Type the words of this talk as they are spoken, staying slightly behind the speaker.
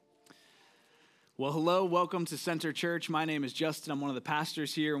Well, hello, welcome to Center Church. My name is Justin. I'm one of the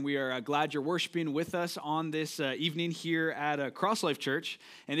pastors here, and we are glad you're worshiping with us on this evening here at Cross Life Church.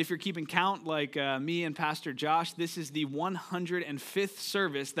 And if you're keeping count like me and Pastor Josh, this is the 105th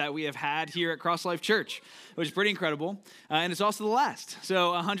service that we have had here at Cross Life Church, which is pretty incredible. And it's also the last.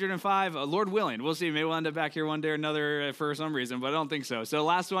 So 105, Lord willing. We'll see. Maybe we'll end up back here one day or another for some reason, but I don't think so. So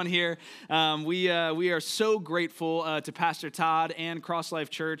last one here. We are so grateful to Pastor Todd and Cross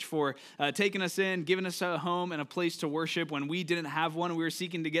Life Church for taking us in, giving us a home and a place to worship when we didn't have one. We were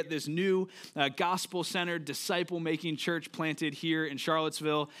seeking to get this new gospel-centered, disciple-making church planted here in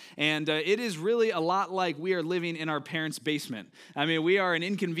Charlottesville, and it is really a lot like we are living in our parents' basement. I mean, we are an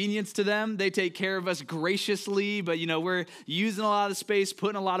inconvenience to them. They take care of us graciously, but we're using a lot of space,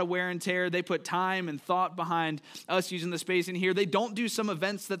 putting a lot of wear and tear. They put time and thought behind us using the space in here. They don't do some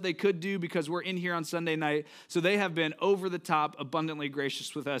events that they could do because we're in here on Sunday night, so they have been over the top, abundantly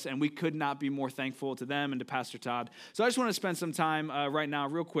gracious with us, and we could not be more thankful to them and to Pastor Todd. So I just want to spend some time right now,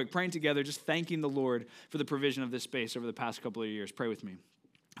 real quick, praying together, just thanking the Lord for the provision of this space over the past couple of years. Pray with me.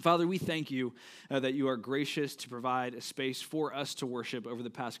 Father, we thank you that you are gracious to provide a space for us to worship over the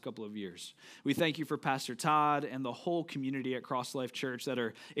past couple of years. We thank you for Pastor Todd and the whole community at Cross Life Church that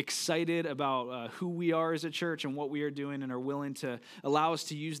are excited about who we are as a church and what we are doing and are willing to allow us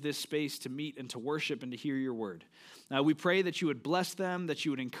to use this space to meet and to worship and to hear your word. We pray that you would bless them, that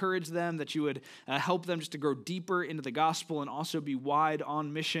you would encourage them, that you would help them just to grow deeper into the gospel and also be wide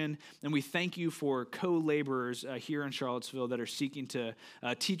on mission. And we thank you for co-laborers here in Charlottesville that are seeking to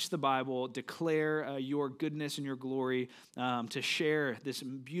teach the Bible, declare your goodness and your glory, to share this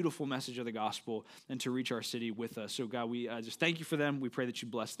beautiful message of the gospel and to reach our city with us. So God, we just thank you for them. We pray that you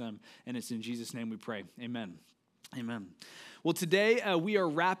bless them. And it's in Jesus' name we pray. Amen. Amen. Well, today we are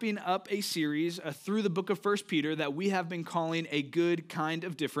wrapping up a series through the book of 1 Peter that we have been calling A Good Kind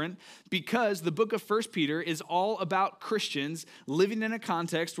of Different, because the book of 1 Peter is all about Christians living in a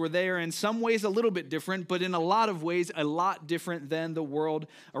context where they are in some ways a little bit different, but in a lot of ways a lot different than the world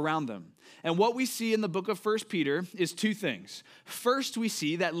around them. And what we see in the book of 1 Peter is two things. First, we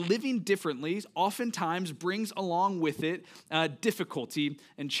see that living differently oftentimes brings along with it difficulty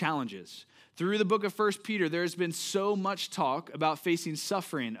and challenges. Through the book of 1 Peter, there's been so much talk about facing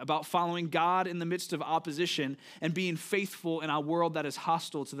suffering, about following God in the midst of opposition, and being faithful in a world that is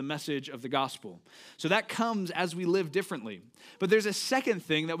hostile to the message of the gospel. So that comes as we live differently. But there's a second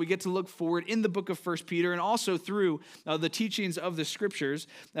thing that we get to look forward in the book of 1 Peter and also through the teachings of the scriptures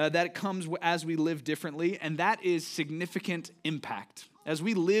that comes as we live differently, and that is significant impact. As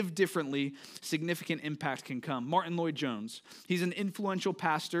we live differently, significant impact can come. Martin Lloyd-Jones, he's an influential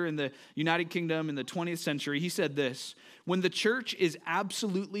pastor in the United Kingdom in the 20th century. He said this: "When the church is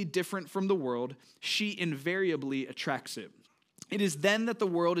absolutely different from the world, she invariably attracts it. It is then that the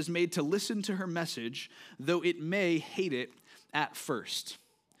world is made to listen to her message, though it may hate it at first."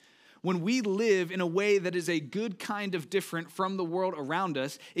 When we live in a way that is a good kind of different from the world around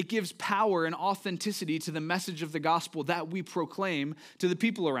us, it gives power and authenticity to the message of the gospel that we proclaim to the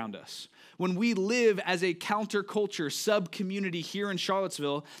people around us. When we live as a counterculture sub-community here in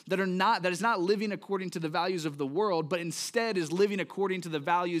Charlottesville that is not living according to the values of the world, but instead is living according to the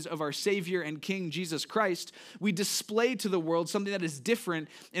values of our Savior and King Jesus Christ, we display to the world something that is different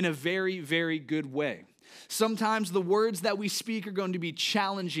in a very, very good way. Sometimes the words that we speak are going to be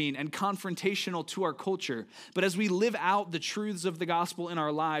challenging and confrontational to our culture. But as we live out the truths of the gospel in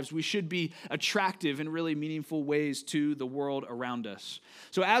our lives, we should be attractive in really meaningful ways to the world around us.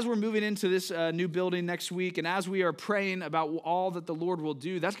 So as we're moving into this new building next week, and as we are praying about all that the Lord will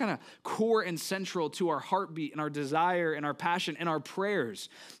do, that's kind of core and central to our heartbeat and our desire and our passion and our prayers,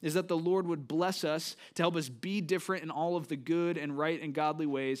 is that the Lord would bless us to help us be different in all of the good and right and godly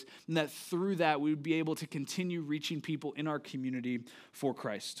ways, and that through that we would be able to continue reaching people in our community for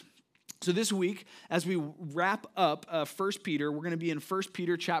Christ. So this week, as we wrap up 1 Peter, we're going to be in 1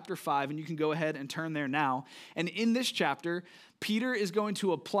 Peter chapter 5, and you can go ahead and turn there now. And in this chapter, Peter is going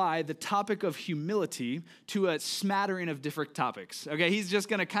to apply the topic of humility to a smattering of different topics. Okay, he's just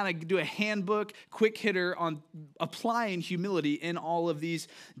going to kind of do a handbook, quick hitter on applying humility in all of these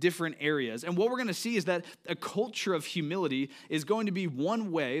different areas. And what we're going to see is that a culture of humility is going to be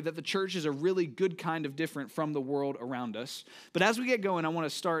one way that the church is a really good kind of different from the world around us. But as we get going, I want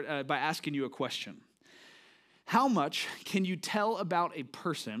to start by asking you a question. How much can you tell about a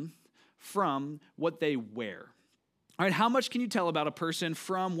person from what they wear? All right, how much can you tell about a person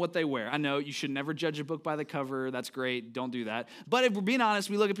from what they wear? I know you should never judge a book by the cover. That's great. Don't do that. But if we're being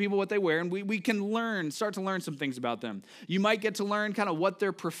honest, we look at people, what they wear, and we can start to learn some things about them. You might get to learn kind of what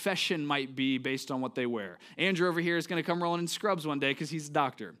their profession might be based on what they wear. Andrew over here is going to come rolling in scrubs one day because he's a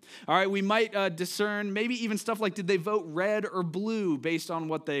doctor. All right, we might discern maybe even stuff like, did they vote red or blue based on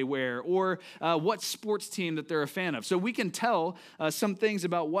what they wear, or what sports team that they're a fan of. So we can tell some things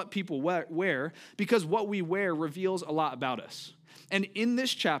about what people wear because what we wear reveals a lot about us. And in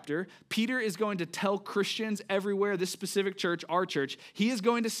this chapter, Peter is going to tell Christians everywhere, this specific church, our church, he is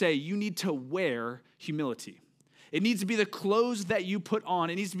going to say, you need to wear humility. It needs to be the clothes that you put on.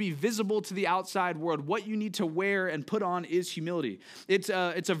 It needs to be visible to the outside world. What you need to wear and put on is humility. It's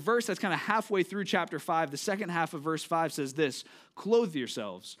a verse that's kind of halfway through chapter 5. The second half of verse 5 says this: clothe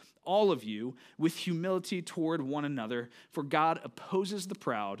yourselves, all of you, with humility toward one another, for God opposes the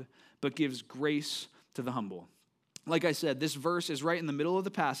proud, but gives grace to the humble. Like I said, this verse is right in the middle of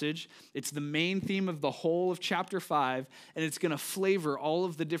the passage. It's the main theme of the whole of chapter 5, and it's going to flavor all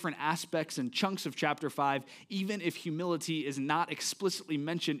of the different aspects and chunks of chapter 5, even if humility is not explicitly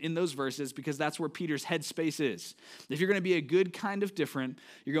mentioned in those verses, because that's where Peter's headspace is. If you're going to be a good kind of different,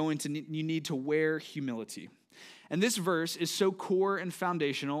 you need to wear humility. And this verse is so core and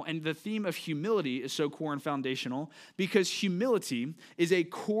foundational, and the theme of humility is so core and foundational because humility is a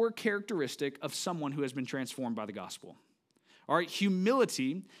core characteristic of someone who has been transformed by the gospel. All right,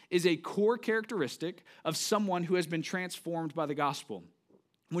 humility is a core characteristic of someone who has been transformed by the gospel.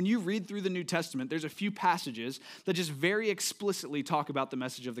 When you read through the New Testament, there's a few passages that just very explicitly talk about the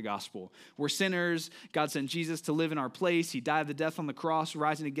message of the gospel. We're sinners. God sent Jesus to live in our place. He died the death on the cross,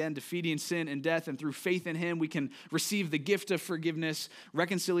 rising again, defeating sin and death. And through faith in him, we can receive the gift of forgiveness,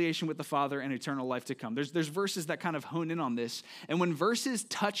 reconciliation with the Father, and eternal life to come. There's verses that kind of hone in on this. And when verses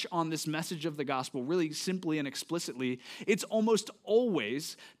touch on this message of the gospel really simply and explicitly, it's almost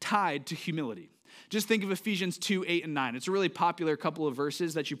always tied to humility. Just think of Ephesians 2, 8, and 9. It's a really popular couple of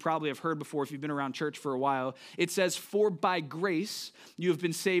verses that you probably have heard before if you've been around church for a while. It says, "For by grace you have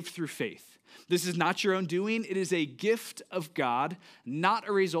been saved through faith. This is not your own doing. It is a gift of God, not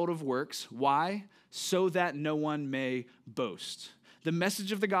a result of works." Why? So that no one may boast. The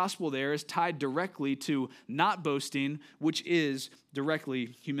message of the gospel there is tied directly to not boasting, which is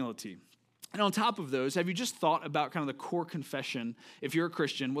directly humility. And on top of those, have you just thought about kind of the core confession, if you're a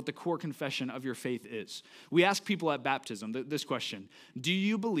Christian, what the core confession of your faith is? We ask people at baptism this question: do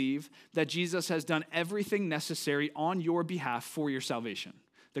you believe that Jesus has done everything necessary on your behalf for your salvation?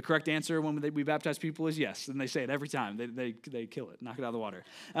 The correct answer when we baptize people is yes, and they say it every time. They kill it, knock it out of the water.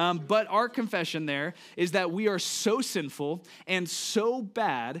 But our confession there is that we are so sinful and so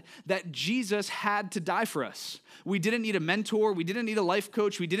bad that Jesus had to die for us. We didn't need a mentor. We didn't need a life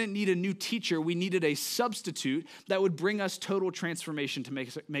coach. We didn't need a new teacher. We needed a substitute that would bring us total transformation to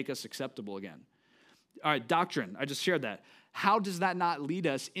make us acceptable again. All right, doctrine. I just shared that. How does that not lead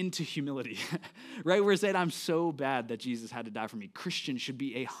us into humility? Right? We're saying, I'm so bad that Jesus had to die for me. Christians should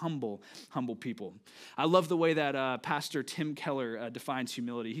be a humble people. I love the way that Pastor Tim Keller defines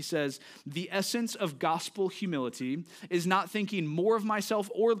humility. He says, the essence of gospel humility is not thinking more of myself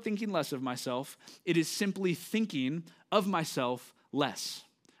or thinking less of myself. It is simply thinking of myself less.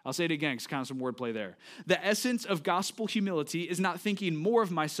 I'll say it again, because kind of some wordplay there. The essence of gospel humility is not thinking more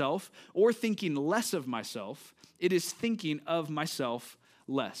of myself or thinking less of myself. It is thinking of myself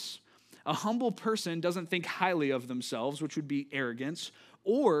less. A humble person doesn't think highly of themselves, which would be arrogance,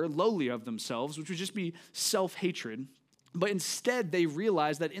 or lowly of themselves, which would just be self-hatred. But instead, they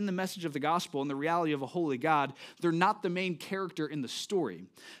realize that in the message of the gospel and the reality of a holy God, they're not the main character in the story.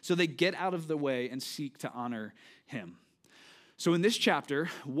 So they get out of the way and seek to honor him. So in this chapter,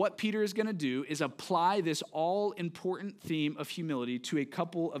 what Peter is going to do is apply this all-important theme of humility to a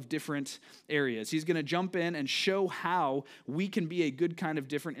couple of different areas. He's going to jump in and show how we can be a good kind of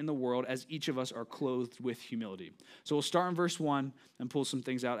different in the world as each of us are clothed with humility. So we'll start in verse 1 and pull some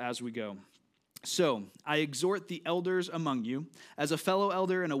things out as we go. So, I exhort the elders among you, as a fellow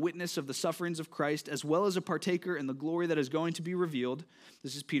elder and a witness of the sufferings of Christ, as well as a partaker in the glory that is going to be revealed.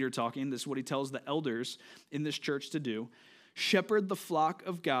 This is Peter talking. This is what he tells the elders in this church to do. Shepherd the flock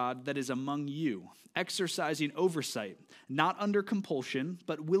of God that is among you, exercising oversight, not under compulsion,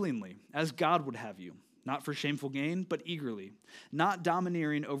 but willingly, as God would have you, not for shameful gain, but eagerly, not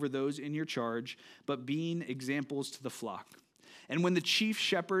domineering over those in your charge, but being examples to the flock. And when the chief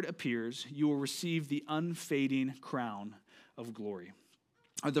shepherd appears, you will receive the unfading crown of glory.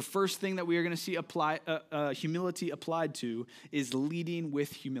 the first thing that we are going to see humility applied to is leading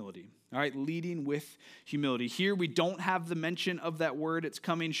with humility. All right, leading with humility. Here we don't have the mention of that word. It's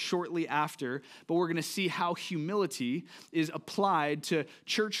coming shortly after, but we're going to see how humility is applied to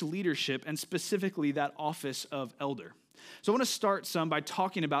church leadership and specifically that office of elder. So I want to start by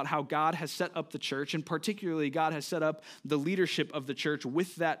talking about how God has set up the church, and particularly God has set up the leadership of the church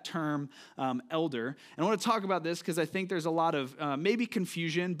with that term elder. And I want to talk about this because I think there's a lot of maybe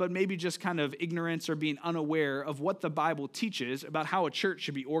confusion, but maybe just kind of ignorance or being unaware of what the Bible teaches about how a church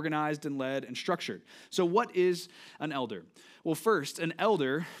should be organized and led and structured. So what is an elder? Well, first, an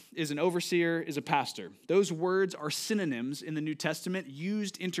elder is an overseer, is a pastor. Those words are synonyms in the New Testament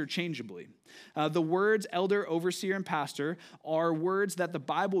used interchangeably. The words elder, overseer, and pastor are words that the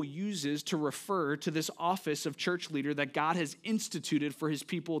Bible uses to refer to this office of church leader that God has instituted for his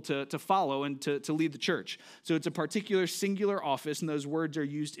people to follow and to lead the church. So it's a particular singular office, and those words are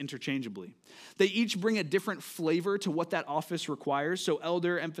used interchangeably. They each bring a different flavor to what that office requires. So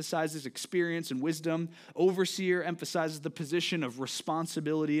elder emphasizes experience and wisdom. Overseer emphasizes the position of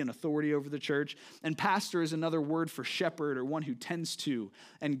responsibility and authority over the church. And pastor is another word for shepherd or one who tends to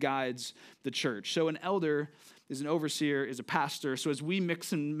and guides the church. So an elder is an overseer, is a pastor. So as we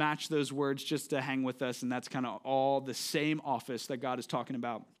mix and match those words, just to hang with us, and that's kind of all the same office that God is talking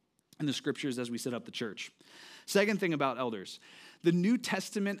about in the scriptures as we set up the church. Second thing about elders, the New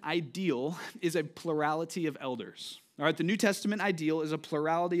Testament ideal is a plurality of elders. All right, the New Testament ideal is a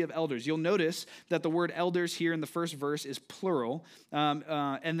plurality of elders. You'll notice that the word elders here in the first verse is plural,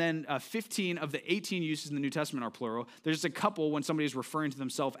 and then 15 of the 18 uses in the New Testament are plural. There's just a couple when somebody is referring to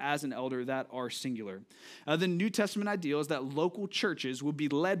themselves as an elder that are singular. The New Testament ideal is that local churches will be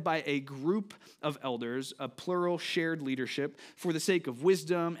led by a group of elders, a plural shared leadership for the sake of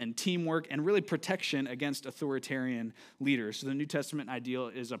wisdom and teamwork and really protection against authoritarian leaders. So the New Testament ideal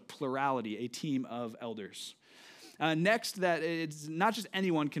is a plurality, a team of elders. Next, that it's not just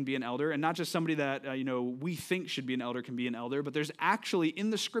anyone can be an elder, and not just somebody that we think should be an elder can be an elder, but there's actually in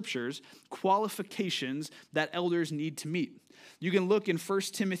the scriptures qualifications that elders need to meet. You can look in 1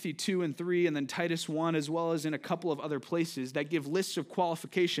 Timothy 2 and 3 and then Titus 1, as well as in a couple of other places that give lists of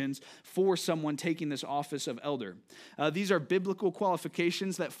qualifications for someone taking this office of elder. These are biblical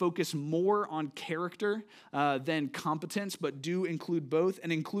qualifications that focus more on character than competence, but do include both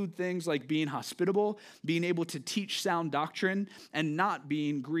and include things like being hospitable, being able to teach sound doctrine, and not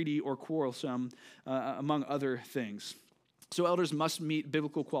being greedy or quarrelsome, among other things. So elders must meet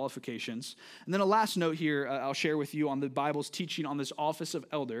biblical qualifications. And then a last note here I'll share with you on the Bible's teaching on this office of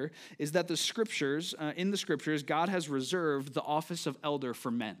elder is that in the scriptures, God has reserved the office of elder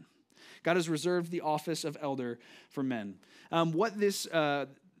for men. God has reserved the office of elder for men.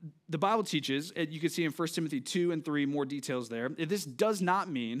 The Bible teaches, you can see in 1 Timothy 2 and 3, more details there. This does not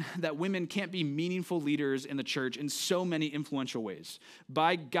mean that women can't be meaningful leaders in the church in so many influential ways.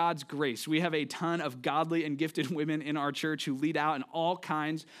 By God's grace, we have a ton of godly and gifted women in our church who lead out in all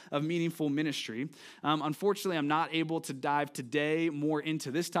kinds of meaningful ministry. Unfortunately, I'm not able to dive today more into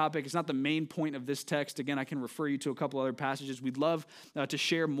this topic. It's not the main point of this text. Again, I can refer you to a couple other passages. We'd love to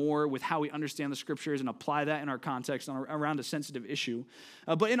share more with how we understand the scriptures and apply that in our context around a sensitive issue.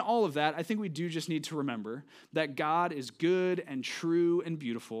 But in all of that, I think we do just need to remember that God is good and true and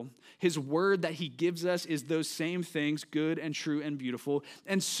beautiful. His word that he gives us is those same things, good and true and beautiful.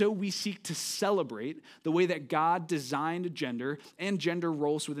 And so we seek to celebrate the way that God designed gender and gender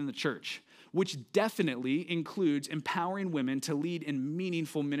roles within the church, which definitely includes empowering women to lead in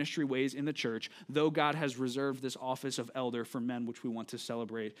meaningful ministry ways in the church, though God has reserved this office of elder for men, which we want to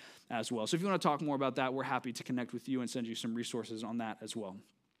celebrate as well. So if you want to talk more about that, we're happy to connect with you and send you some resources on that as well.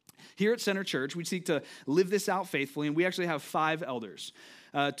 Here at Center Church, we seek to live this out faithfully, and we actually have 5 elders.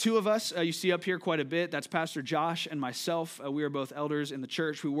 2 of us you see up here quite a bit. That's Pastor Josh and myself. We are both elders in the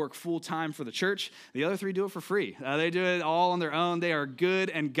church. We work full-time for the church. The other 3 do it for free. They do it all on their own. They are good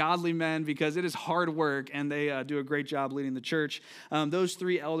and godly men because it is hard work, and they do a great job leading the church. Those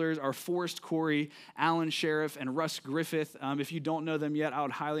 3 elders are Forrest Corey, Alan Sheriff, and Russ Griffith. If you don't know them yet, I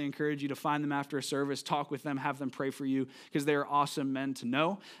would highly encourage you to find them after a service, talk with them, have them pray for you, because they are awesome men to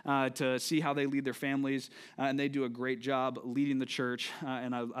know, to see how they lead their families, and they do a great job leading the church,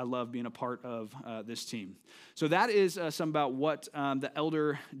 and I love being a part of this team. So that is some about what the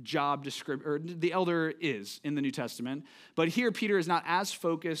elder job the elder is in the New Testament. But here, Peter is not as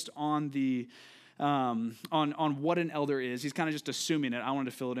focused on the on what an elder is. He's kind of just assuming it. I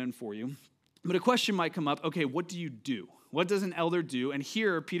wanted to fill it in for you. But a question might come up, okay, what do you do? What does an elder do? And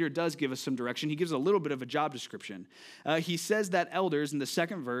here, Peter does give us some direction. He gives a little bit of a job description. He says that elders, in the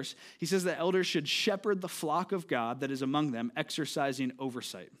second verse, he says that elders should shepherd the flock of God that is among them, exercising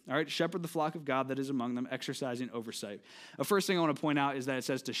oversight. All right, shepherd the flock of God that is among them, exercising oversight. The first thing I want to point out is that it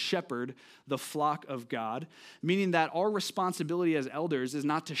says to shepherd the flock of God, meaning that our responsibility as elders is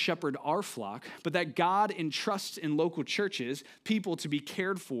not to shepherd our flock, but that God entrusts in local churches people to be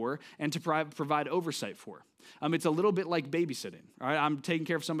cared for and to provide oversight for. It's a little bit like babysitting, all right? I'm taking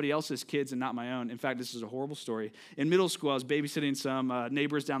care of somebody else's kids and not my own. In fact, this is a horrible story. In middle school, I was babysitting some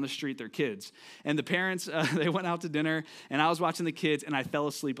neighbors down the street, their kids. And the parents, they went out to dinner, and I was watching the kids, and I fell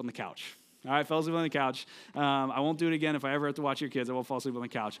asleep on the couch. All right, I fell asleep on the couch. I won't do it again. If I ever have to watch your kids, I won't fall asleep on the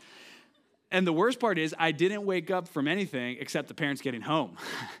couch. And the worst part is I didn't wake up from anything except the parents getting home.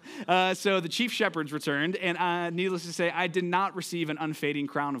 So the chief shepherds returned, and needless to say, I did not receive an unfading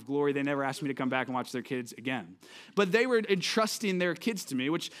crown of glory. They never asked me to come back and watch their kids again. But they were entrusting their kids to me,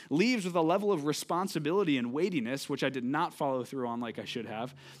 which leaves with a level of responsibility and weightiness, which I did not follow through on like I should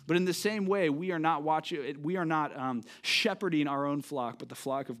have. But in the same way, we are not shepherding our own flock, but the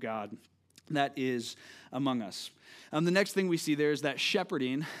flock of God that is among us. The next thing we see there is that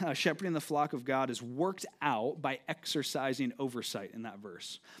shepherding the flock of God is worked out by exercising oversight in that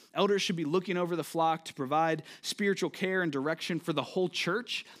verse. Elders should be looking over the flock to provide spiritual care and direction for the whole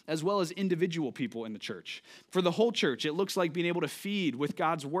church, as well as individual people in the church. For the whole church, it looks like being able to feed with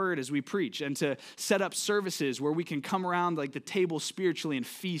God's word as we preach and to set up services where we can come around like the table spiritually and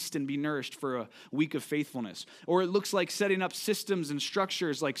feast and be nourished for a week of faithfulness. Or it looks like setting up systems and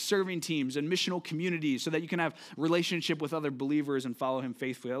structures like serving teams and missional communities so that you can have relationship with other believers and follow him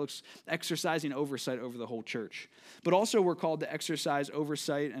faithfully. That looks exercising oversight over the whole church. But also we're called to exercise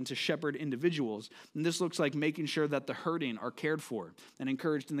oversight and to shepherd individuals. And this looks like making sure that the hurting are cared for and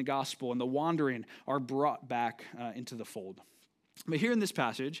encouraged in the gospel and the wandering are brought back into the fold. But here in this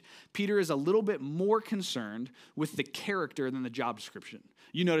passage, Peter is a little bit more concerned with the character than the job description.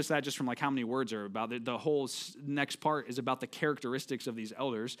 You notice that just from like how many words are about it. The whole next part is about the characteristics of these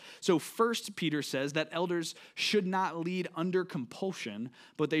elders. So first, Peter says that elders should not lead under compulsion,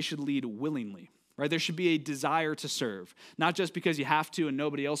 but they should lead willingly. Right? There should be a desire to serve, not just because you have to and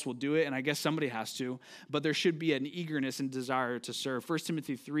nobody else will do it, and I guess somebody has to, but there should be an eagerness and desire to serve. 1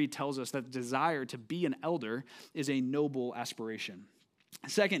 Timothy 3 tells us that the desire to be an elder is a noble aspiration.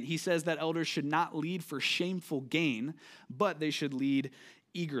 Second, he says that elders should not lead for shameful gain, but they should lead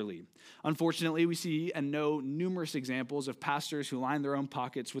eagerly. Unfortunately, we see and know numerous examples of pastors who line their own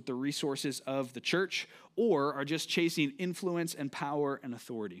pockets with the resources of the church or are just chasing influence and power and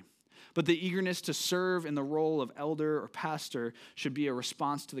authority. But the eagerness to serve in the role of elder or pastor should be a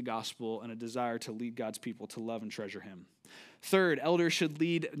response to the gospel and a desire to lead God's people to love and treasure him. Third, elders should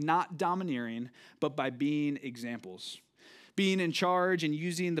lead not domineering, but by being examples. Being in charge and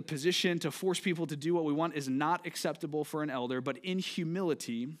using the position to force people to do what we want is not acceptable for an elder, but in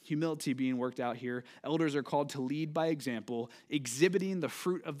humility being worked out here, elders are called to lead by example, exhibiting the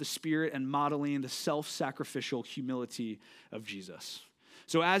fruit of the Spirit and modeling the self-sacrificial humility of Jesus.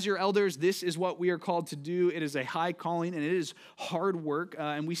 So as your elders, this is what we are called to do. It is a high calling and it is hard work,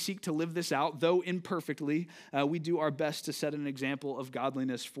 and we seek to live this out. Though imperfectly, we do our best to set an example of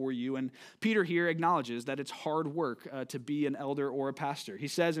godliness for you. And Peter here acknowledges that it's hard work to be an elder or a pastor. He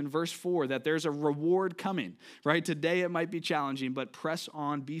says in verse 4 that there's a reward coming, right? Today it might be challenging, but press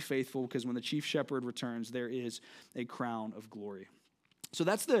on, be faithful, because when the chief shepherd returns, there is a crown of glory. So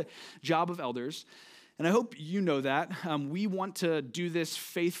that's the job of elders. And I hope you know that. We want to do this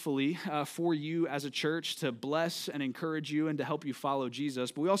faithfully for you as a church to bless and encourage you and to help you follow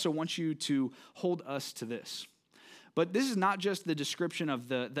Jesus. But we also want you to hold us to this. But this is not just the description of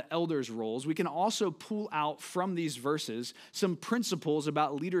the elders' roles. We can also pull out from these verses some principles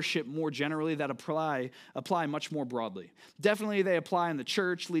about leadership more generally that apply much more broadly. Definitely they apply in the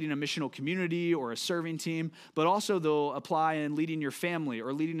church, leading a missional community or a serving team, but also they'll apply in leading your family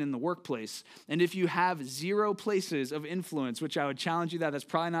or leading in the workplace. And if you have 0 places of influence, which I would challenge you that's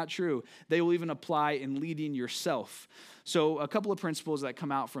probably not true, they will even apply in leading yourself. So a couple of principles that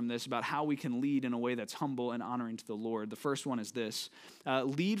come out from this about how we can lead in a way that's humble and honoring to the Lord. The first one is this: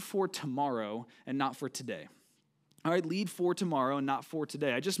 lead for tomorrow and not for today. All right, lead for tomorrow and not for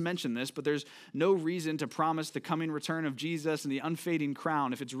today. I just mentioned this, but there's no reason to promise the coming return of Jesus and the unfading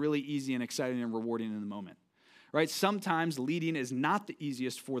crown if it's really easy and exciting and rewarding in the moment. Right? Sometimes leading is not the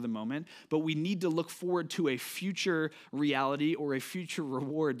easiest for the moment, but we need to look forward to a future reality or a future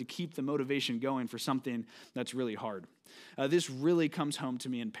reward to keep the motivation going for something that's really hard. This really comes home to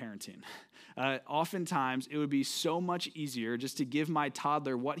me in parenting. Oftentimes, it would be so much easier just to give my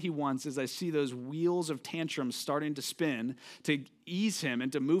toddler what he wants as I see those wheels of tantrums starting to spin, to ease him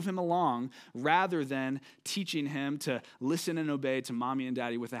and to move him along, rather than teaching him to listen and obey to mommy and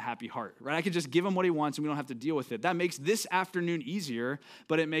daddy with a happy heart, right? I could just give him what he wants and we don't have to deal with it. That makes this afternoon easier,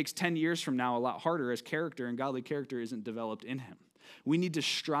 but it makes 10 years from now a lot harder as character and godly character isn't developed in him. We need to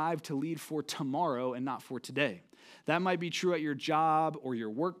strive to lead for tomorrow and not for today. That might be true at your job or your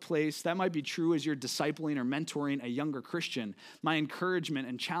workplace. That might be true as you're discipling or mentoring a younger Christian. My encouragement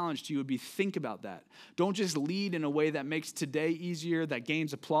and challenge to you would be think about that. Don't just lead in a way that makes today easier, that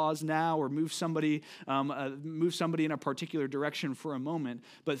gains applause now, or move somebody in a particular direction for a moment,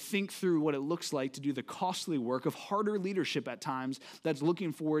 but think through what it looks like to do the costly work of harder leadership at times that's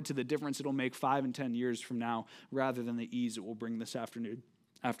looking forward to the difference it'll make 5 and 10 years from now rather than the ease it will bring this afternoon.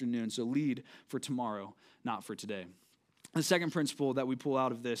 So lead for tomorrow, not for today. The second principle that we pull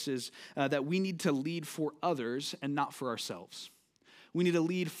out of this is that we need to lead for others and not for ourselves. We need to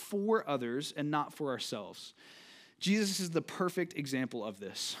lead for others and not for ourselves. Jesus is the perfect example of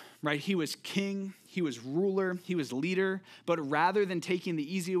this, right? He was king, he was ruler, he was leader, but rather than taking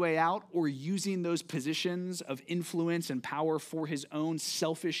the easy way out or using those positions of influence and power for his own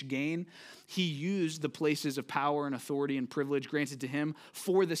selfish gain, he used the places of power and authority and privilege granted to him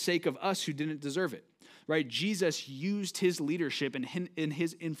for the sake of us who didn't deserve it, right? Jesus used his leadership and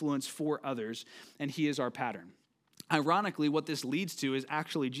his influence for others, and he is our pattern. Ironically, what this leads to is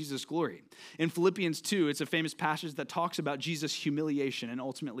actually Jesus' glory. In Philippians 2, it's a famous passage that talks about Jesus' humiliation and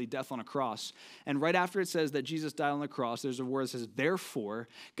ultimately death on a cross. And right after it says that Jesus died on the cross, there's a word that says, therefore,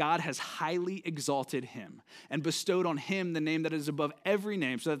 God has highly exalted him and bestowed on him the name that is above every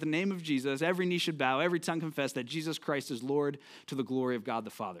name, so that the name of Jesus, every knee should bow, every tongue confess that Jesus Christ is Lord, to the glory of God the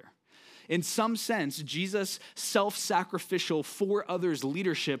Father. In some sense, Jesus' self-sacrificial for others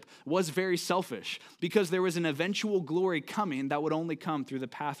leadership was very selfish because there was an eventual glory coming that would only come through the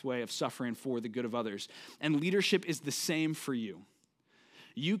pathway of suffering for the good of others. And leadership is the same for you.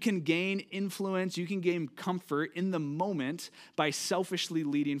 You can gain influence, you can gain comfort in the moment by selfishly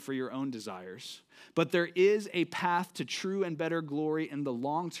leading for your own desires. But there is a path to true and better glory in the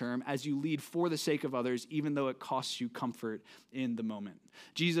long term as you lead for the sake of others, even though it costs you comfort in the moment.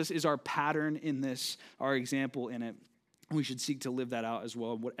 Jesus is our pattern in this, our example in it. We should seek to live that out as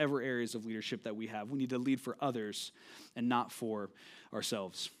well in whatever areas of leadership that we have. We need to lead for others and not for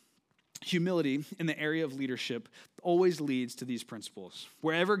ourselves. Humility in the area of leadership always leads to these principles.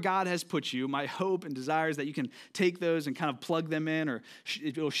 Wherever God has put you, my hope and desire is that you can take those and kind of plug them in, or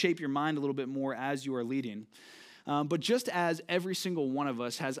it will shape your mind a little bit more as you are leading. But just as every single one of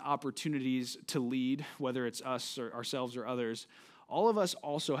us has opportunities to lead, whether it's us or ourselves or others, all of us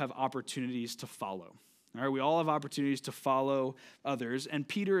also have opportunities to follow. All right, we all have opportunities to follow others, and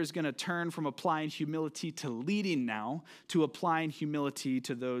Peter is going to turn from applying humility to leading now to applying humility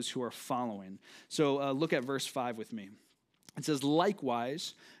to those who are following. So look at verse 5 with me. It says,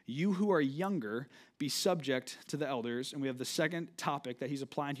 likewise, you who are younger, be subject to the elders. And we have the second topic that he's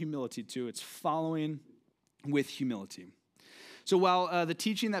applying humility to. It's following with humility. So while the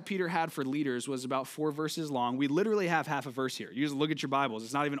teaching that Peter had for leaders was about 4 verses long, we literally have half a verse here. You just look at your Bibles.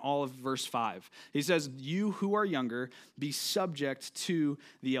 It's not even all of verse 5. He says, you who are younger, be subject to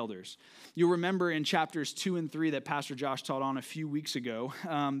the elders. You'll remember in chapters 2 and 3 that Pastor Josh taught on a few weeks ago,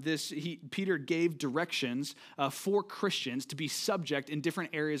 Peter gave directions for Christians to be subject in different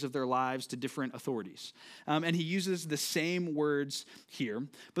areas of their lives to different authorities. And he uses the same words here.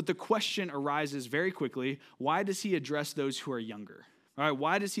 But the question arises very quickly, why does he address those who are younger? All right,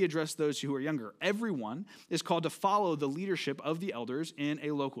 why does he address those who are younger? Everyone is called to follow the leadership of the elders in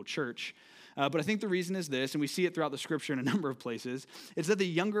a local church. But I think the reason is this, and we see it throughout the scripture in a number of places, it's that the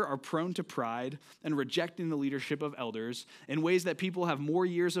younger are prone to pride and rejecting the leadership of elders in ways that people have more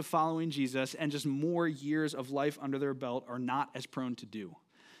years of following Jesus and just more years of life under their belt are not as prone to do,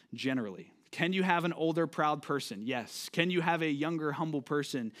 generally. Can you have an older, proud person? Yes. Can you have a younger, humble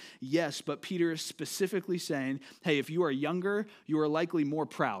person? Yes. But Peter is specifically saying, hey, if you are younger, you are likely more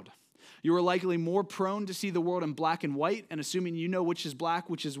proud. You are likely more prone to see the world in black and white and assuming you know which is black,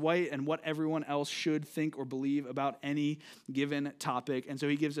 which is white, and what everyone else should think or believe about any given topic. And so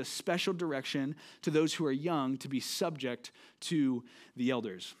he gives a special direction to those who are young to be subject to the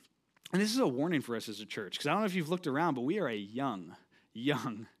elders. And this is a warning for us as a church, because I don't know if you've looked around, but we are a young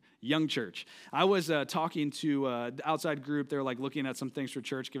church. I was talking to the outside group. They're like looking at some things for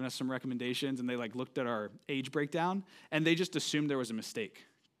church, giving us some recommendations, and they like looked at our age breakdown, and they just assumed there was a mistake.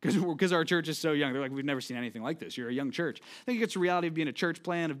 Because our church is so young. They're like, we've never seen anything like this. You're a young church. I think it's the reality of being a church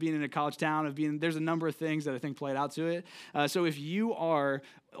plant, of being in a college town, there's a number of things that I think played out to it. So if you are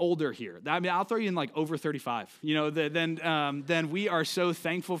older here. I mean, I'll throw you in like over 35. Then we are so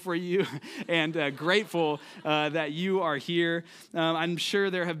thankful for you and grateful that you are here. I'm sure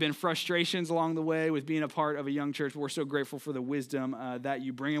there have been frustrations along the way with being a part of a young church. But we're so grateful for the wisdom that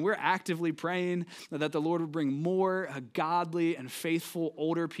you bring. And we're actively praying that the Lord would bring more godly and faithful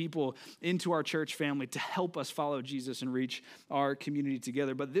older people into our church family to help us follow Jesus and reach our community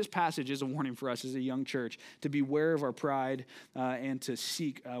together. But this passage is a warning for us as a young church to beware of our pride and to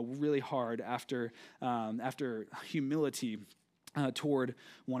seek really hard after humility toward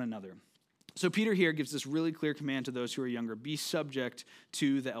one another. So Peter here gives this really clear command to those who are younger: be subject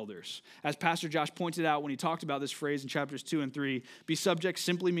to the elders. As Pastor Josh pointed out when he talked about this phrase in chapters 2 and 3, be subject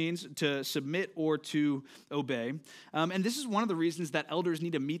simply means to submit or to obey. And this is one of the reasons that elders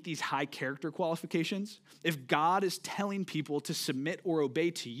need to meet these high character qualifications. If God is telling people to submit or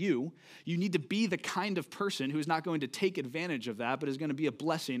obey to you, you need to be the kind of person who is not going to take advantage of that, but is going to be a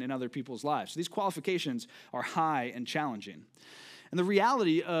blessing in other people's lives. So these qualifications are high and challenging. And the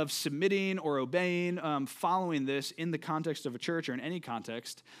reality of submitting or obeying, following this in the context of a church or in any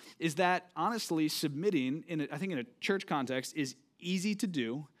context, is that honestly submitting, I think in a church context, is easy to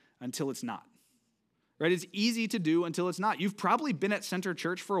do until it's not. Right? It's easy to do until it's not. You've probably been at Center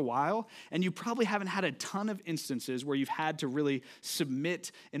Church for a while, and you probably haven't had a ton of instances where you've had to really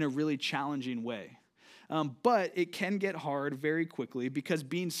submit in a really challenging way. But it can get hard very quickly because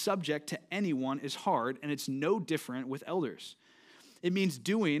being subject to anyone is hard, and it's no different with elders. It means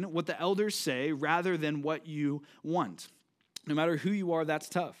doing what the elders say rather than what you want. No matter who you are, that's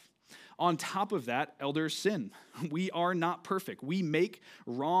tough. On top of that, elders sin. We are not perfect. We make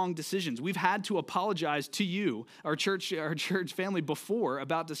wrong decisions. We've had to apologize to you, our church family, before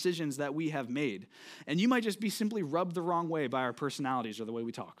about decisions that we have made. And you might just be simply rubbed the wrong way by our personalities or the way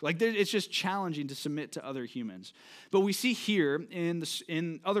we talk. It's just challenging to submit to other humans. But we see here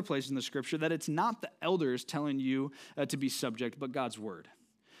in other places in the scripture that it's not the elders telling you to be subject, but God's word.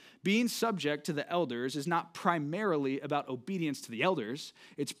 Being subject to the elders is not primarily about obedience to the elders.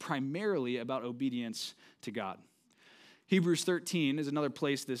 It's primarily about obedience to God. Hebrews 13 is another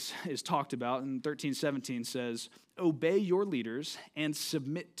place this is talked about, and 13:17 says, obey your leaders and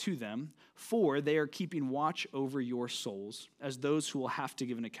submit to them, for they are keeping watch over your souls as those who will have to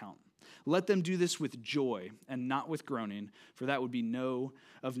give an account. Let them do this with joy and not with groaning, for that would be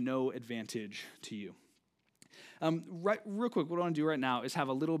of no advantage to you. Real quick, what I want to do right now is have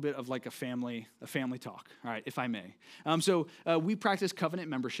a little bit of like a family talk, all right, if I may. So we practice covenant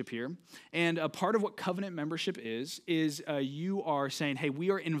membership here, and a part of what covenant membership is you are saying, hey, we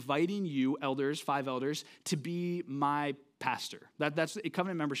are inviting you, elders, 5 elders, to be my pastor. That's a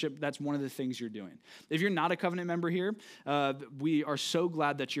covenant membership. That's one of the things you're doing. If you're not a covenant member here, we are so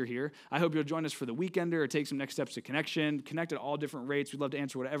glad that you're here. I hope you'll join us for the weekender or take some next steps to connect at all different rates. We'd love to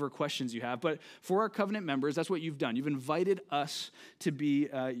answer whatever questions you have. But for our covenant members, that's what you've done. You've invited us to be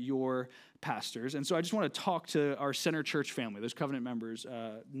your pastors. And so I just want to talk to our Center Church family, those covenant members,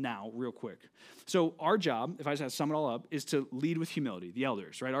 now real quick. So our job, if I just have to sum it all up, is to lead with humility, the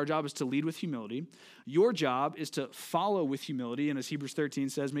elders, right? Our job is to lead with humility. Your job is to follow with humility. And as Hebrews 13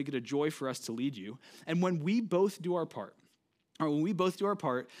 says, make it a joy for us to lead you. And when we both do our part,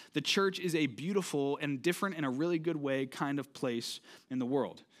 the church is a beautiful and different in a really good way kind of place in the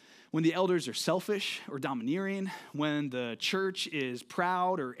world. When the elders are selfish or domineering, when the church is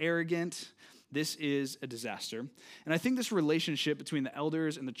proud or arrogant, this is a disaster. And I think this relationship between the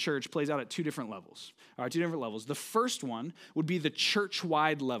elders and the church plays out at 2 different levels. All right, 2 different levels. The first one would be the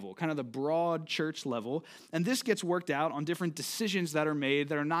church-wide level, kind of the broad church level. And this gets worked out on different decisions that are made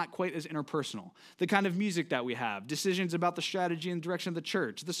that are not quite as interpersonal. The kind of music that we have, decisions about the strategy and direction of the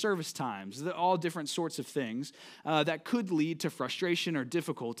church, the service times, all different sorts of things that could lead to frustration or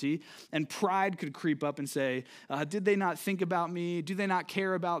difficulty. And pride could creep up and say, did they not think about me? Do they not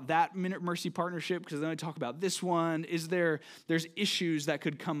care about that Mercy partnership because they only talk about this one? There's issues that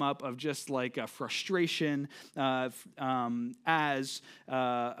could come up of just like a frustration as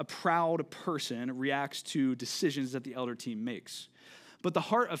a proud person reacts to decisions that the elder team makes. But the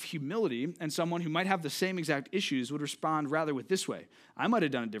heart of humility and someone who might have the same exact issues would respond rather with this way. I might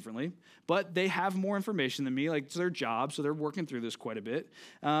have done it differently, but they have more information than me. Like, it's their job, so they're working through this quite a bit.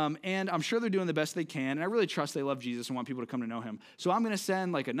 And I'm sure they're doing the best they can. And I really trust they love Jesus and want people to come to know him. So I'm going to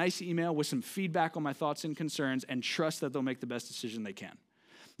send like a nice email with some feedback on my thoughts and concerns and trust that they'll make the best decision they can.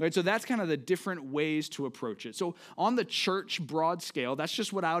 Right, so that's kind of the different ways to approach it. So on the church broad scale, that's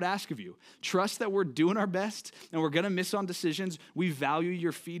just what I would ask of you. Trust that we're doing our best and we're going to miss on decisions. We value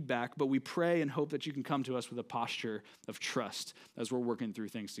your feedback, but we pray and hope that you can come to us with a posture of trust as we're working through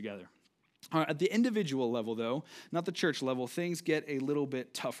things together. At the individual level, though, not the church level, things get a little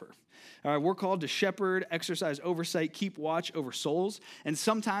bit tougher. We're called to shepherd, exercise oversight, keep watch over souls. And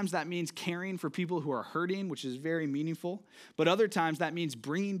sometimes that means caring for people who are hurting, which is very meaningful. But other times that means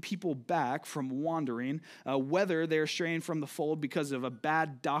bringing people back from wandering, whether they're straying from the fold because of a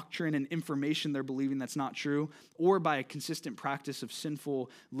bad doctrine and information they're believing that's not true, or by a consistent practice of sinful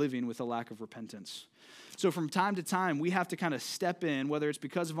living with a lack of repentance. So from time to time, we have to kind of step in, whether it's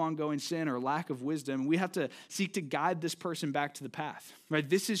because of ongoing sin or lack of wisdom. We have to seek to guide this person back to the path, right?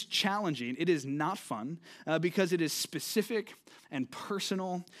 This is challenging. It is not fun because it is specific and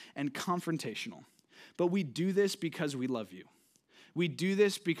personal and confrontational. But we do this because we love you. We do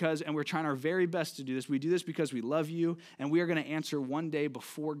this because, and we're trying our very best to do this, we do this because we love you, and we are going to answer one day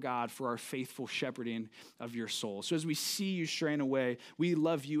before God for our faithful shepherding of your soul. So as we see you straying away, we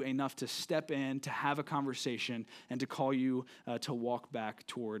love you enough to step in, to have a conversation, and to call you to walk back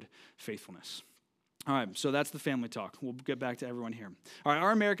toward faithfulness. All right, so that's the family talk. We'll get back to everyone here. All right,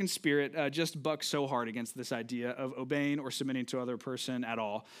 our American spirit just bucks so hard against this idea of obeying or submitting to other person at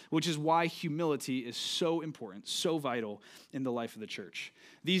all, which is why humility is so important, so vital in the life of the church.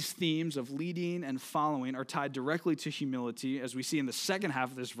 These themes of leading and following are tied directly to humility, as we see in the second half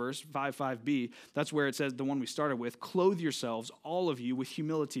of this verse, 5:5b. That's where it says, the one we started with, clothe yourselves, all of you, with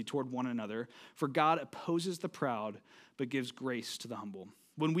humility toward one another, for God opposes the proud, but gives grace to the humble.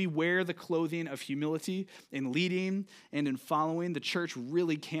 When we wear the clothing of humility in leading and in following, the church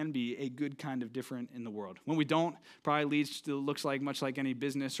really can be a good kind of different in the world. When we don't, probably looks like much like any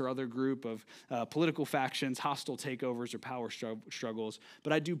business or other group of political factions, hostile takeovers, or power struggles.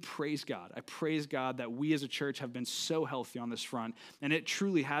 But I do praise God. I praise God that we as a church have been so healthy on this front. And it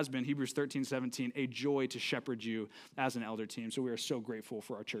truly has been, Hebrews 13:17, a joy to shepherd you as an elder team. So we are so grateful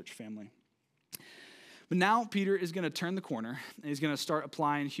for our church family. But now Peter is going to turn the corner, and he's going to start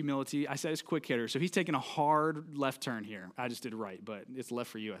applying humility. I said it's quick hitter, so he's taking a hard left turn here. I just did right, but it's left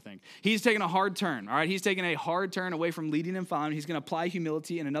for you, I think. He's taking a hard turn, all right? He's taking a hard turn away from leading and following. He's going to apply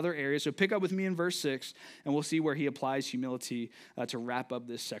humility in another area. So pick up with me in verse 6, and we'll see where he applies humility to wrap up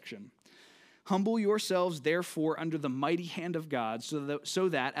this section. Humble yourselves, therefore, under the mighty hand of God, so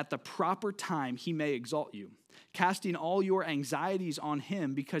that at the proper time he may exalt you, casting all your anxieties on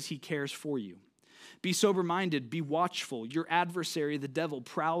him because he cares for you. Be sober-minded, be watchful. Your adversary, the devil,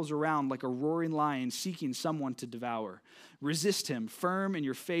 prowls around like a roaring lion seeking someone to devour. Resist him, firm in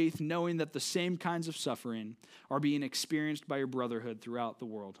your faith, knowing that the same kinds of suffering are being experienced by your brotherhood throughout the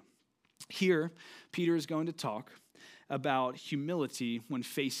world. Here, Peter is going to talk about humility when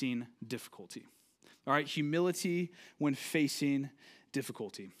facing difficulty. All right, humility when facing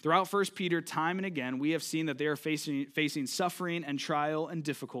difficulty. Throughout 1 Peter, time and again, we have seen that they are facing suffering and trial and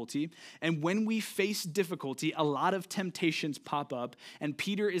difficulty. And when we face difficulty, a lot of temptations pop up. And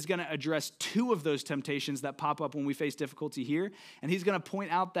Peter is going to address two of those temptations that pop up when we face difficulty here. And he's going to point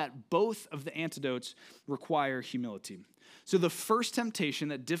out that both of the antidotes require humility. So the first temptation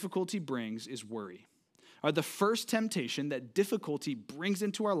that difficulty brings is worry. The first temptation that difficulty brings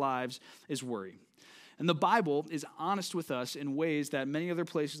into our lives is worry. And the Bible is honest with us in ways that many other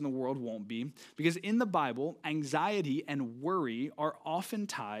places in the world won't be, because in the Bible, anxiety and worry are often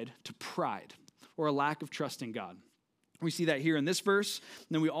tied to pride or a lack of trust in God. We see that here in this verse, and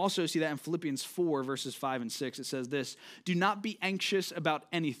then we also see that in Philippians 4, verses 5 and 6. It says this, do not be anxious about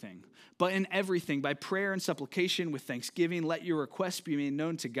anything, but in everything, by prayer and supplication with thanksgiving, let your requests be made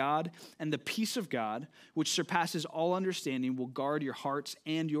known to God, and the peace of God, which surpasses all understanding, will guard your hearts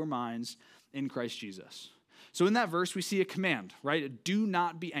and your minds in Christ Jesus. So in that verse, we see a command, right? Do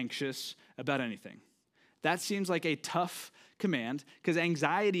not be anxious about anything. That seems like a tough command because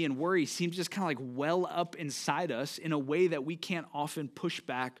anxiety and worry seems just kind of like well up inside us in a way that we can't often push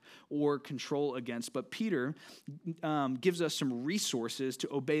back or control against. But Peter gives us some resources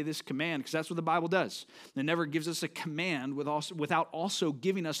to obey this command because that's what the Bible does. It never gives us a command without also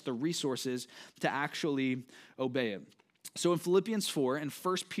giving us the resources to actually obey it. So in Philippians 4 and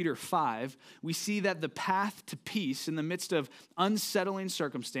 1 Peter 5, we see that the path to peace in the midst of unsettling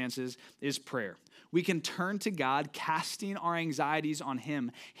circumstances is prayer. We can turn to God, casting our anxieties on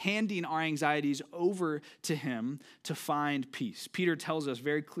him, handing our anxieties over to him to find peace. Peter tells us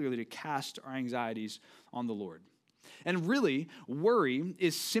very clearly to cast our anxieties on the Lord. And really, worry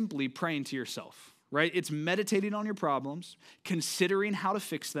is simply praying to yourself. Right? It's meditating on your problems, considering how to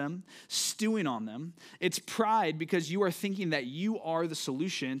fix them, stewing on them. It's pride because you are thinking that you are the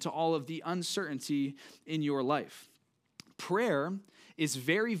solution to all of the uncertainty in your life. Prayer is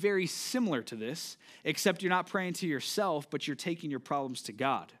very, very similar to this, except you're not praying to yourself, but you're taking your problems to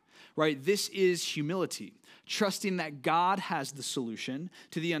God. right? This is humility, trusting that God has the solution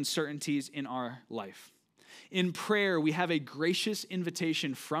to the uncertainties in our life. In prayer, we have a gracious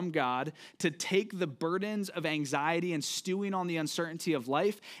invitation from God to take the burdens of anxiety and stewing on the uncertainty of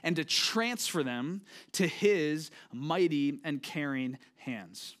life and to transfer them to his mighty and caring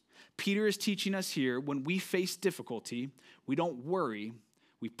hands. Peter is teaching us here, when we face difficulty, we don't worry,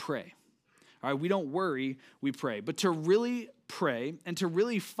 we pray. All right, we don't worry, we pray. But to really pray and to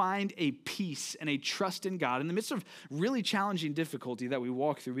really find a peace and a trust in God in the midst of really challenging difficulty that we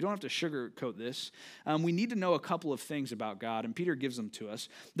walk through, we don't have to sugarcoat this. We need to know a couple of things about God, and Peter gives them to us.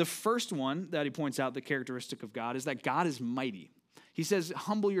 The first one that he points out, the characteristic of God, is that God is mighty. He says,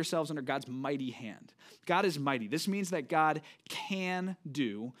 humble yourselves under God's mighty hand. God is mighty. This means that God can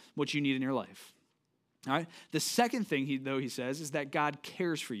do what you need in your life. All right. The second thing, he says, is that God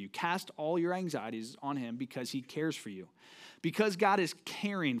cares for you. Cast all your anxieties on him because he cares for you. Because God is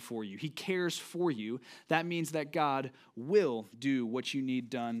caring for you, he cares for you, that means that God will do what you need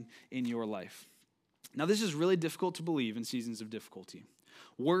done in your life. Now, this is really difficult to believe in seasons of difficulty.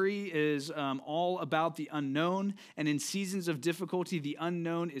 Worry is all about the unknown, and in seasons of difficulty, the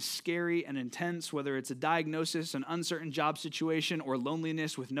unknown is scary and intense, whether it's a diagnosis, an uncertain job situation, or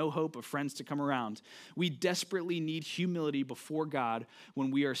loneliness with no hope of friends to come around. We desperately need humility before God when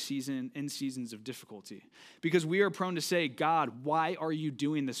we are in seasons of difficulty, because we are prone to say, God, why are you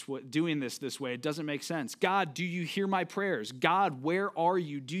doing this way? It doesn't make sense. God, do you hear my prayers? God, where are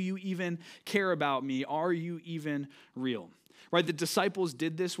you? Do you even care about me? Are you even real? Right, the disciples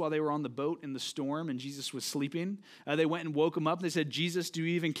did this while they were on the boat in the storm and Jesus was sleeping. They went and woke him up and they said, Jesus, do you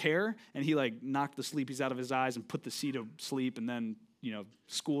even care? And he knocked the sleepies out of his eyes and put the sea to sleep and then,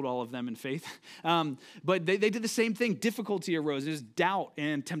 schooled all of them in faith. But they did the same thing. Difficulty arose. There's doubt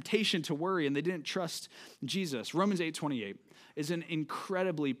and temptation to worry, and they didn't trust Jesus. Romans 8:28 is an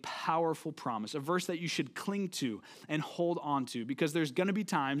incredibly powerful promise, a verse that you should cling to and hold on to, because there's going to be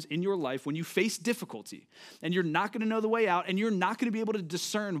times in your life when you face difficulty and you're not going to know the way out and you're not going to be able to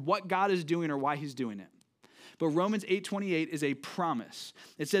discern what God is doing or why he's doing it. But Romans 8:28 is a promise.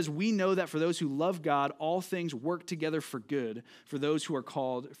 It says, we know that for those who love God, all things work together for good for those who are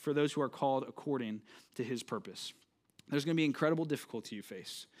called according to his purpose. There's going to be incredible difficulty you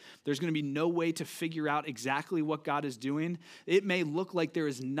face. There's going to be no way to figure out exactly what God is doing. It may look like there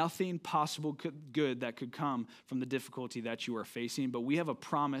is nothing possible good that could come from the difficulty that you are facing, but we have a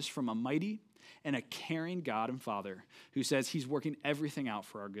promise from a mighty and a caring God and Father who says he's working everything out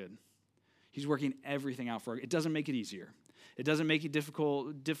for our good. He's working everything out for our good. It doesn't make it easier. It doesn't make it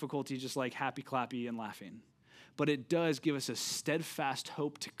difficulty just like happy, clappy, and laughing. But it does give us a steadfast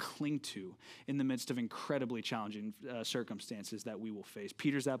hope to cling to in the midst of incredibly challenging circumstances that we will face.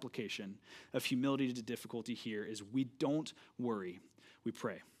 Peter's application of humility to difficulty here is we don't worry, we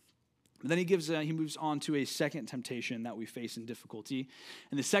pray. But then he moves on to a second temptation that we face in difficulty.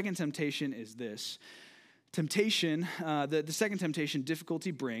 And the second temptation is this. The second temptation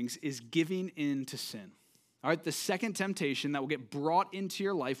difficulty brings is giving in to sin. All right, the second temptation that will get brought into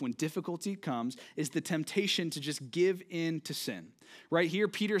your life when difficulty comes is the temptation to just give in to sin. Right here,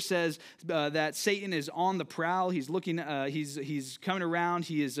 Peter says that Satan is on the prowl. He's looking. He's coming around.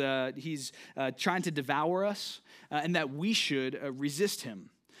 He's trying to devour us, and that we should resist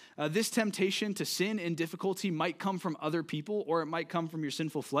him. This temptation to sin and difficulty might come from other people, or it might come from your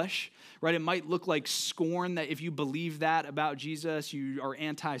sinful flesh, right? It might look like scorn that if you believe that about Jesus, you are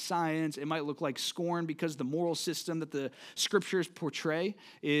anti-science. It might look like scorn because the moral system that the scriptures portray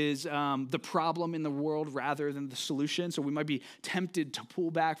is the problem in the world rather than the solution. So we might be tempted to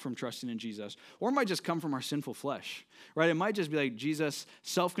pull back from trusting in Jesus, or it might just come from our sinful flesh, right? It might just be like Jesus,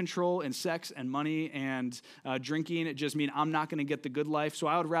 self-control and sex and money and drinking. It just mean I'm not going to get the good life. So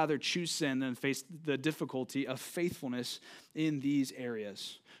I would rather choose sin than face the difficulty of faithfulness in these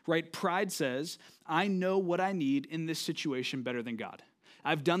areas, right? Pride says, I know what I need in this situation better than God.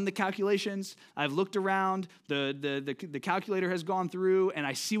 I've done the calculations. I've looked around. The calculator has gone through, and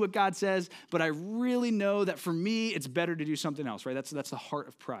I see what God says, but I really know that for me, it's better to do something else, right? That's the heart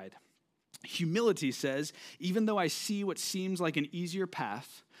of pride. Humility says, even though I see what seems like an easier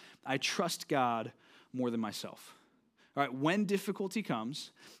path, I trust God more than myself. All right, when difficulty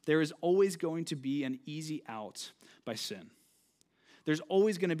comes, there is always going to be an easy out by sin. There's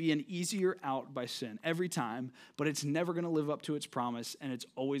always going to be an easier out by sin every time, but it's never going to live up to its promise, and it's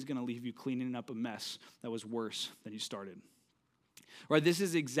always going to leave you cleaning up a mess that was worse than you started. Right, this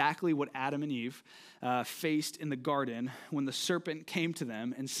is exactly what Adam and Eve faced in the garden when the serpent came to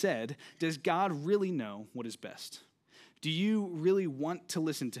them and said, does God really know what is best? Do you really want to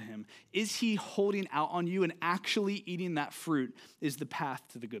listen to him? Is he holding out on you, and actually eating that fruit is the path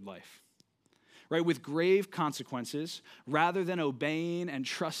to the good life? Right? With grave consequences, rather than obeying and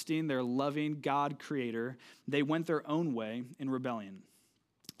trusting their loving God creator, they went their own way in rebellion.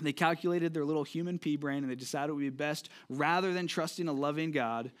 They calculated their little human pea brain, and they decided it would be best, rather than trusting a loving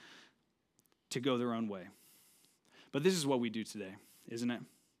God, to go their own way. But this is what we do today, isn't it?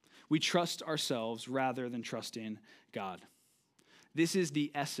 We trust ourselves rather than trusting God. This is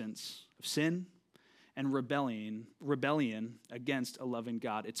the essence of sin and rebellion against a loving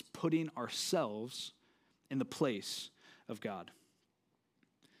God. It's putting ourselves in the place of God.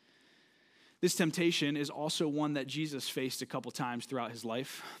 This temptation is also one that Jesus faced a couple times throughout his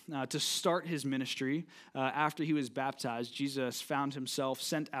life. To start his ministry, after he was baptized, Jesus found himself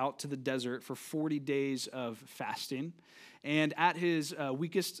sent out to the desert for 40 days of fasting. And at his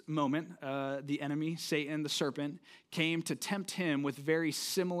weakest moment, the enemy, Satan, the serpent, came to tempt him with very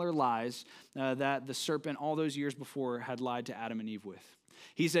similar lies that the serpent all those years before had lied to Adam and Eve with.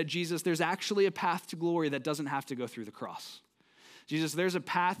 He said, Jesus, there's actually a path to glory that doesn't have to go through the cross. Jesus, there's a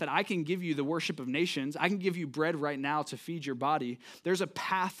path that I can give you the worship of nations. I can give you bread right now to feed your body. There's a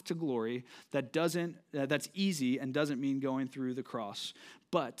path to glory that's easy and doesn't mean going through the cross.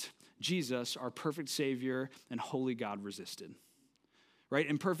 But Jesus, our perfect Savior and holy God, resisted. Right?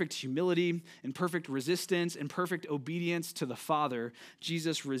 In perfect humility, in perfect resistance, in perfect obedience to the Father,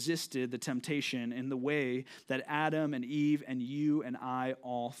 Jesus resisted the temptation in the way that Adam and Eve and you and I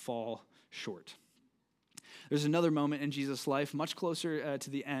all fall short. There's another moment in Jesus' life, much closer to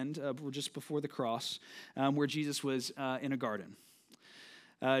the end, just before the cross, where Jesus was in a garden.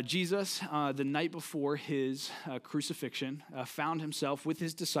 Jesus, the night before his crucifixion, found himself with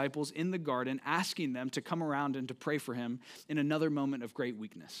his disciples in the garden, asking them to come around and to pray for him in another moment of great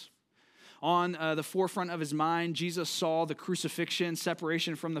weakness. On the forefront of his mind, Jesus saw the crucifixion,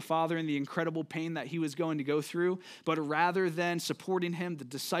 separation from the Father, and the incredible pain that he was going to go through. But rather than supporting him, the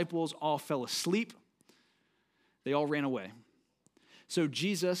disciples all fell asleep. They all ran away. So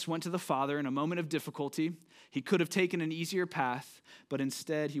Jesus went to the Father in a moment of difficulty. He could have taken an easier path, but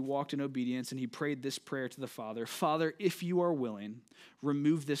instead he walked in obedience and he prayed this prayer to the Father. Father, if you are willing,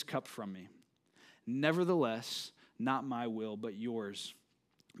 remove this cup from me. Nevertheless, not my will, but yours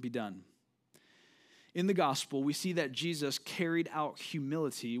be done. In the gospel, we see that Jesus carried out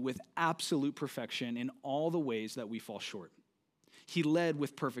humility with absolute perfection in all the ways that we fall short. He led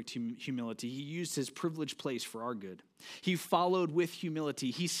with perfect humility. He used his privileged place for our good. He followed with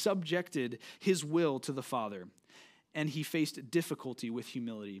humility. He subjected his will to the Father. And he faced difficulty with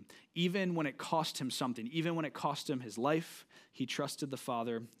humility. Even when it cost him something, even when it cost him his life, he trusted the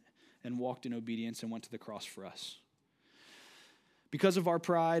Father and walked in obedience and went to the cross for us. Because of our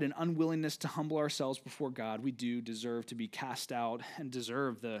pride and unwillingness to humble ourselves before God, we do deserve to be cast out and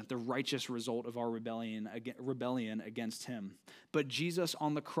deserve the righteous result of our rebellion against him. But Jesus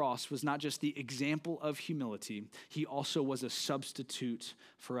on the cross was not just the example of humility, he also was a substitute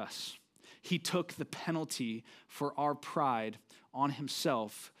for us. He took the penalty for our pride on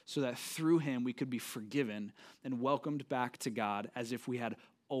himself so that through him we could be forgiven and welcomed back to God as if we had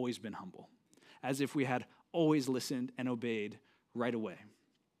always been humble, as if we had always listened and obeyed right away.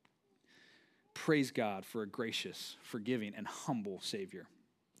 Praise God for a gracious, forgiving, and humble Savior.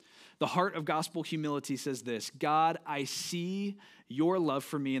 The heart of gospel humility says this: God, I see your love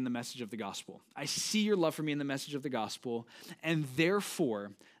for me in the message of the gospel. I see your love for me in the message of the gospel, and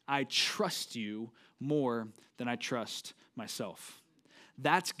therefore I trust you more than I trust myself.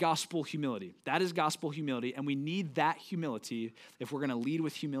 That's gospel humility. That is gospel humility, and we need that humility if we're going to lead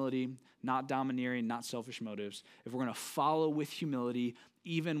with humility, not domineering, not selfish motives, if we're going to follow with humility,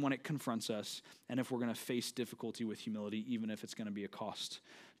 even when it confronts us, and if we're going to face difficulty with humility, even if it's going to be a cost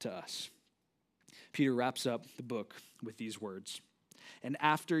to us. Peter wraps up the book with these words: "And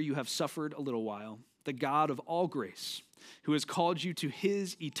after you have suffered a little while, the God of all grace, who has called you to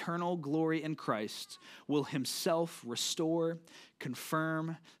his eternal glory in Christ, will himself restore,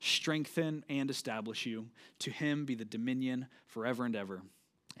 confirm, strengthen, and establish you. To him be the dominion forever and ever.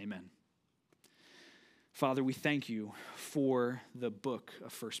 Amen." Father, we thank you for the book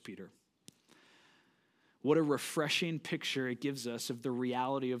of 1 Peter. What a refreshing picture it gives us of the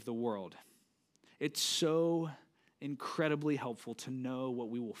reality of the world. It's so incredibly helpful to know what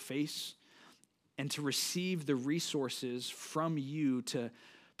we will face and to receive the resources from you to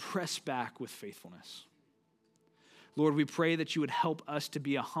press back with faithfulness. Lord, we pray that you would help us to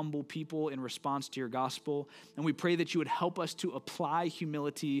be a humble people in response to your gospel. And we pray that you would help us to apply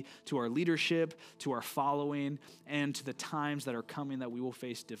humility to our leadership, to our following, and to the times that are coming that we will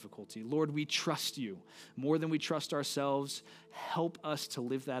face difficulty. Lord, we trust you more than we trust ourselves. Help us to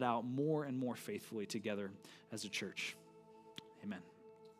live that out more and more faithfully together as a church. Amen.